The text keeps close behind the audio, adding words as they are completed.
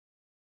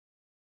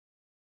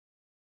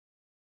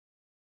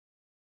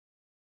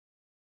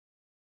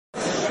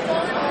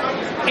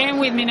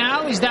with me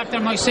now is Dr.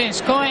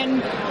 Moises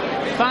Cohen,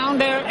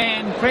 founder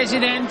and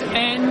president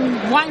and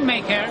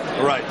winemaker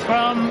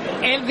from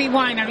Elvi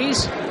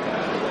Wineries.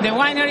 The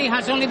winery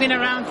has only been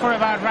around for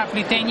about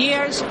roughly 10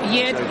 years,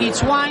 yet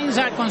its wines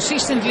are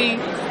consistently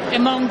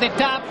among the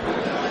top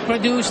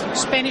produced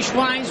Spanish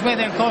wines,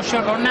 whether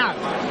kosher or not.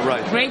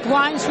 Right. Great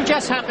wines who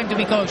just happen to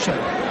be kosher.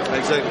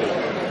 Exactly.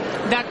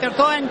 Dr.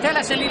 Cohen, tell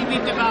us a little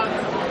bit about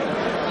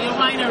your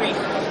winery.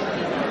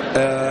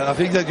 I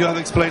think that you have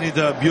explained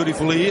it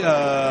beautifully.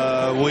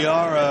 We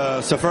are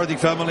a Sephardic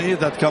family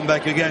that come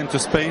back again to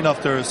Spain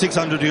after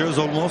 600 years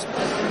almost.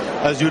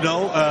 As you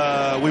know,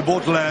 we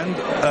bought land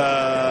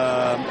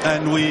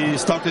and we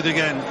started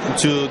again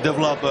to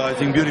develop, I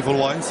think, beautiful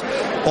wines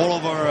all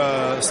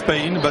over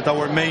Spain. But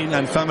our main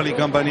and family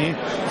company,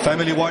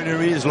 family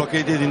winery, is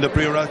located in the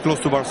Priorat, close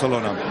to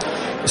Barcelona.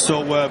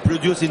 So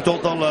produce in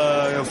total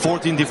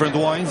 14 different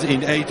wines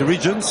in 8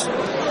 regions.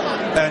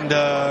 And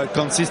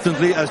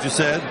consistently, as you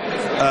said,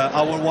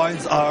 our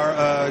wines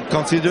are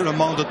considered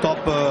among the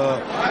top,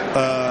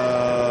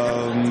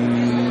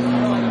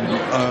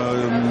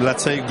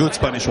 let's say, good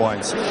Spanish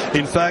wines.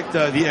 In fact,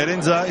 the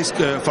Herenza is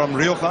from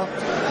Rioja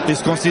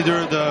is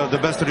considered the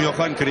best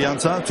Rioja in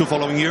Crianza 2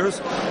 following years.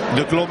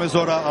 The Clos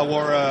Mesora,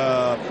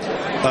 our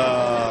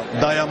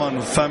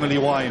Diamond family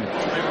wine,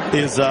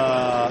 is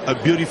a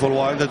beautiful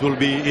wine that will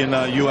be in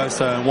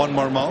US 1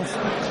 more month.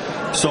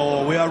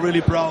 So we are really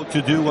proud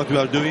to do what we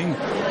are doing,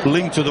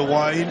 linked to the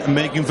wine,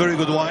 making very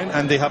good wine,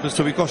 and they happen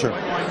to be kosher.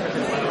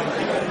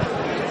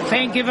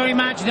 Thank you very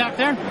much,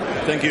 Doctor.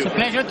 Thank you. It's a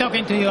pleasure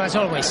talking to you as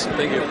always.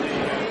 Thank you.